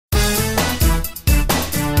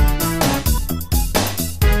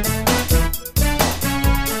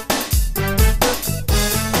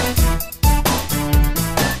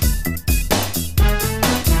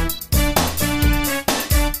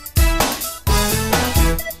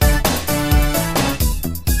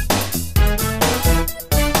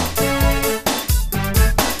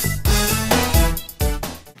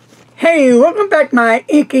back, my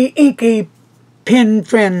inky pen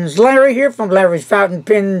friends. Larry here from Larry's Fountain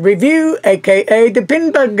Pen Review, aka the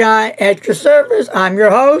Pen Bug Guy, at your service. I'm your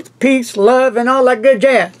host. Peace, love, and all that good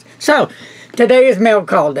jazz. So, today is mail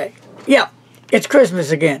call day. Yeah, it's Christmas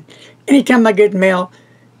again. Anytime I get mail,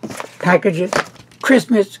 packages,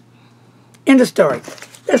 Christmas, end of story.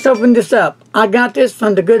 Let's open this up. I got this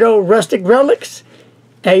from the good old Rustic Relics.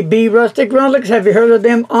 AB Rustic Relics. Have you heard of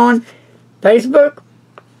them on Facebook,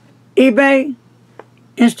 eBay,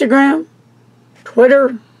 Instagram,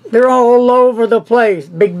 Twitter? They're all over the place.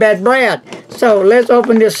 Big Bad Brad. So let's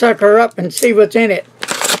open this sucker up and see what's in it.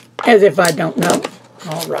 As if I don't know.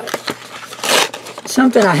 All right.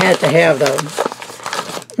 Something I had to have,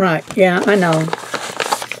 though. Right. Yeah, I know.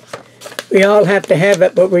 We all have to have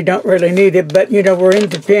it, but we don't really need it. But, you know, we're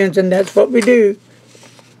into pens, and that's what we do.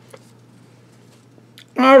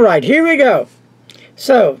 All right, here we go.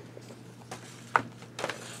 So,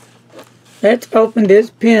 let's open this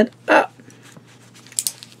pen up.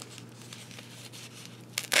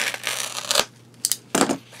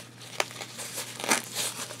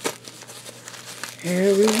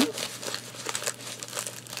 Here we go.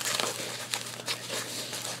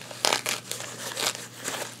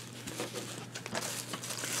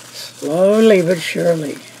 Slowly but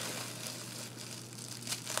surely.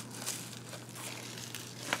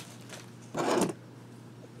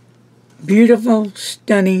 Beautiful,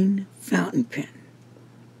 stunning fountain pen.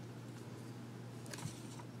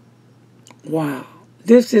 Wow.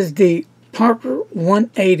 This is the Parker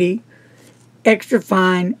 180 extra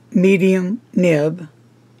fine medium nib.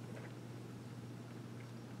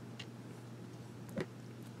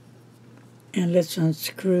 And let's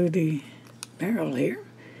unscrew the barrel here.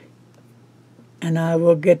 And I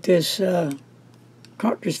will get this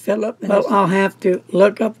cartridge fill up. Well, I'll have to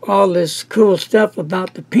look up all this cool stuff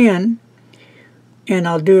about the pen, and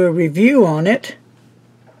I'll do a review on it.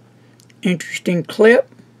 Interesting clip.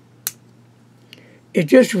 It's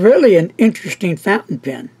just really an interesting fountain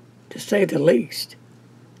pen, to say the least.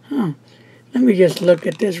 Huh. Let me just look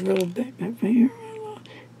at this real bit.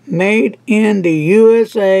 Made in the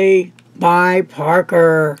USA by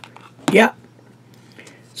Parker. Yep.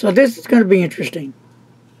 So this is going to be interesting.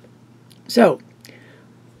 So,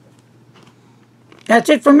 that's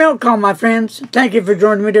it for Mail Call, my friends. Thank you for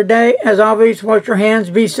joining me today. As always, wash your hands,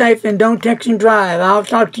 be safe, and don't text and drive. I'll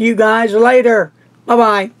talk to you guys later.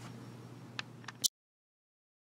 Bye-bye.